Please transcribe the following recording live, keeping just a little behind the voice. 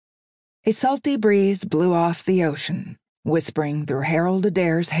A salty breeze blew off the ocean, whispering through Harold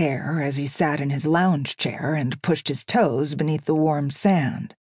Adair's hair as he sat in his lounge chair and pushed his toes beneath the warm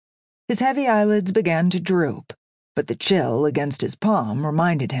sand. His heavy eyelids began to droop, but the chill against his palm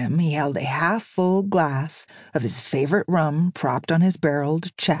reminded him he held a half-full glass of his favorite rum propped on his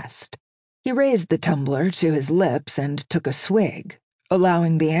barreled chest. He raised the tumbler to his lips and took a swig,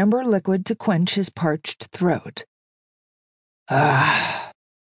 allowing the amber liquid to quench his parched throat.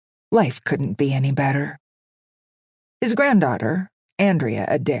 Life couldn't be any better. His granddaughter, Andrea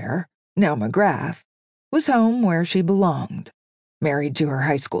Adair, now McGrath, was home where she belonged, married to her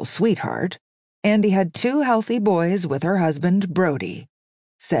high school sweetheart, and he had 2 healthy boys with her husband, Brody.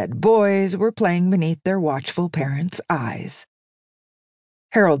 Said boys were playing beneath their watchful parents' eyes.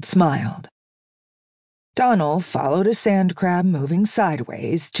 Harold smiled. Donald followed a sand crab moving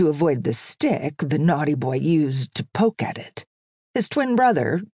sideways to avoid the stick the naughty boy used to poke at it. His twin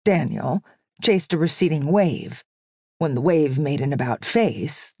brother, Daniel, chased a receding wave. When the wave made an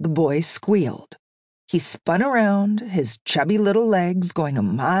about-face, the boy squealed. He spun around, his chubby little legs going a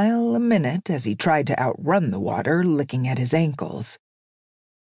mile a minute as he tried to outrun the water licking at his ankles.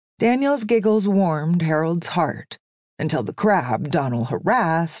 Daniel's giggles warmed Harold's heart, until the crab Donald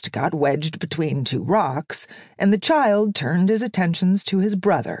harassed got wedged between 2 rocks, and the child turned his attentions to his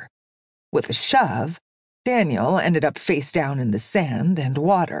brother. With a shove, Daniel ended up face down in the sand and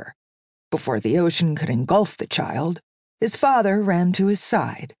water. Before the ocean could engulf the child, his father ran to his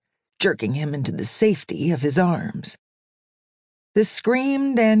side, jerking him into the safety of his arms. The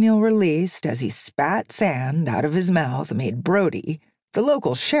scream Daniel released as he spat sand out of his mouth made Brody, the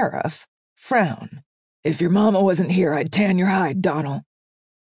local sheriff, frown. "If your mama wasn't here, I'd tan your hide, Donald."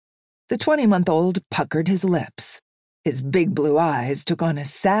 The 20-month-old puckered his lips. His big blue eyes took on a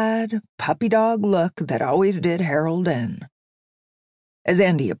sad, puppy dog look that always did Harold in. As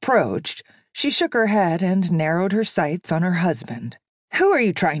Andy approached, she shook her head and narrowed her sights on her husband. "Who are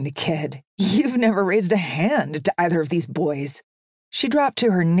you trying to kid? You've never raised a hand to either of these boys." She dropped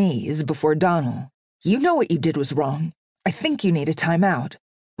to her knees before Donald. "You know what you did was wrong. I think you need a timeout."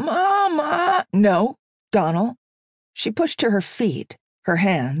 "Mama!" "No, Donald." She pushed to her feet, her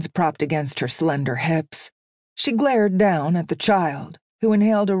hands propped against her slender hips. She glared down at the child, who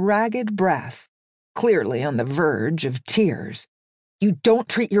inhaled a ragged breath, clearly on the verge of tears. "You don't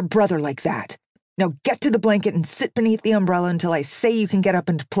treat your brother like that. Now get to the blanket and sit beneath the umbrella until I say you can get up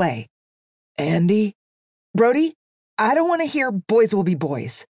and play." "Andy?" "Brody, I don't want to hear boys will be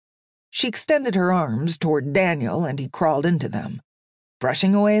boys." She extended her arms toward Daniel and he crawled into them.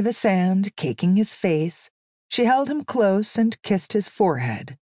 Brushing away the sand, caking his face, she held him close and kissed his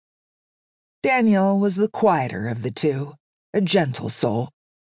forehead. Daniel was the quieter of the 2, a gentle soul.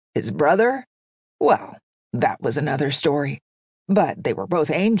 His brother? Well, that was another story. But they were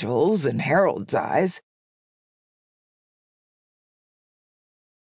both angels in Harold's eyes.